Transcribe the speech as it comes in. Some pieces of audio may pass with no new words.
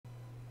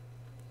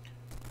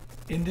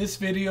In this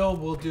video,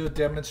 we'll do a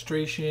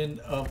demonstration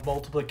of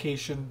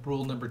multiplication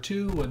rule number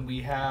 2 when we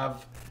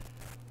have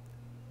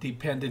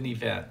dependent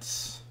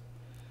events.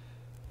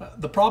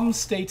 The problem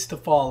states the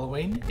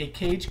following. A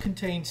cage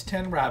contains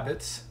 10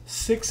 rabbits.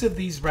 6 of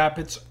these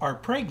rabbits are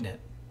pregnant.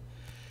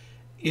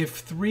 If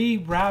 3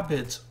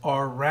 rabbits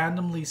are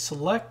randomly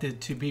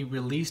selected to be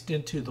released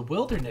into the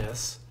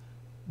wilderness,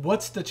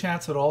 what's the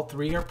chance that all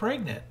 3 are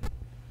pregnant?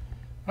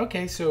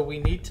 Okay, so we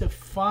need to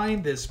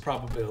find this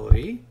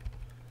probability.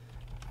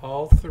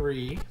 All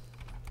 3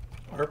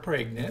 are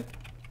pregnant.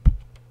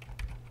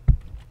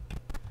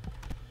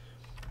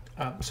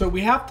 So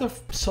we have to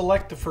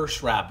select the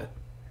first rabbit.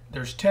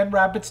 There's 10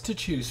 rabbits to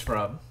choose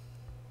from.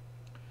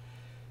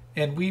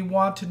 And we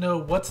want to know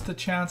what's the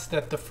chance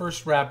that the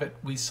first rabbit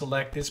we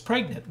select is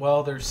pregnant.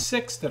 Well, there's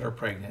 6 that are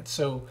pregnant.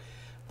 So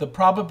the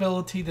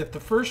probability that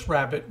the first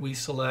rabbit we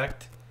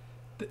select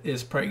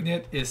is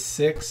pregnant is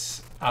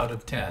 6 out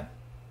of 10.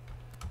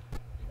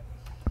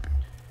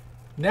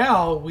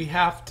 Now we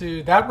have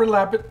to,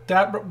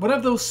 one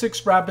of those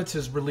 6 rabbits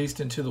is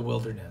released into the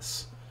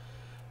wilderness.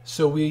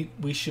 So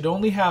we should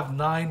only have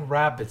 9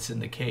 rabbits in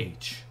the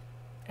cage,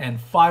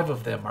 and 5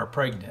 of them are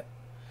pregnant.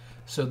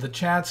 So the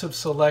chance of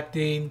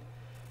selecting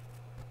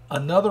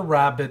another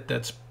rabbit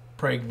that's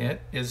pregnant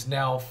is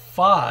now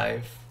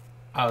 5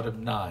 out of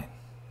 9.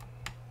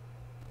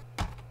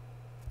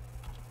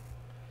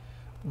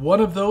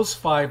 One of those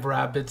 5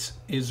 rabbits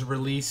is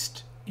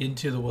released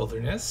into the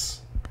wilderness.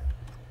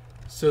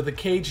 So the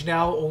cage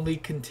now only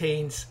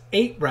contains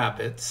 8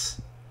 rabbits,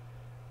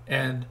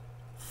 and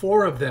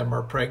 4 of them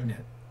are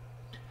pregnant.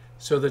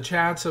 So the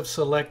chance of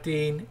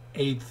selecting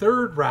a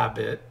third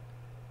rabbit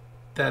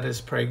that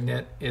is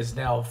pregnant is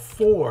now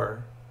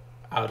 4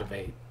 out of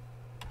 8.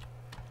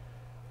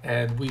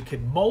 And we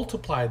can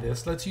multiply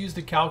this. Let's use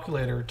the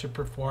calculator to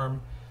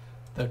perform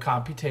the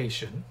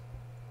computation.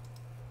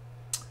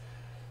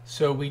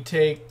 So we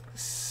take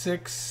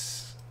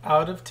 6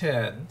 out of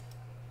 10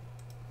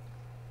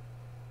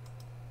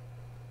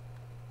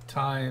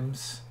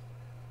 times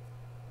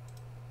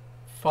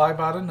 5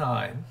 out of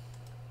 9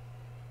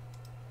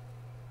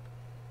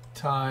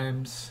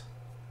 times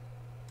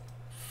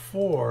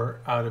 4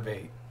 out of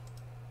 8.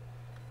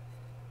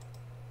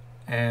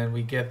 And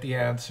we get the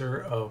answer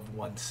of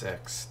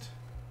 1/6.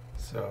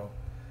 So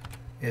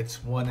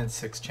it's 1 in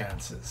 6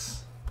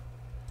 chances.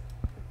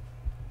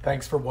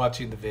 Thanks for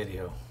watching the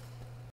video.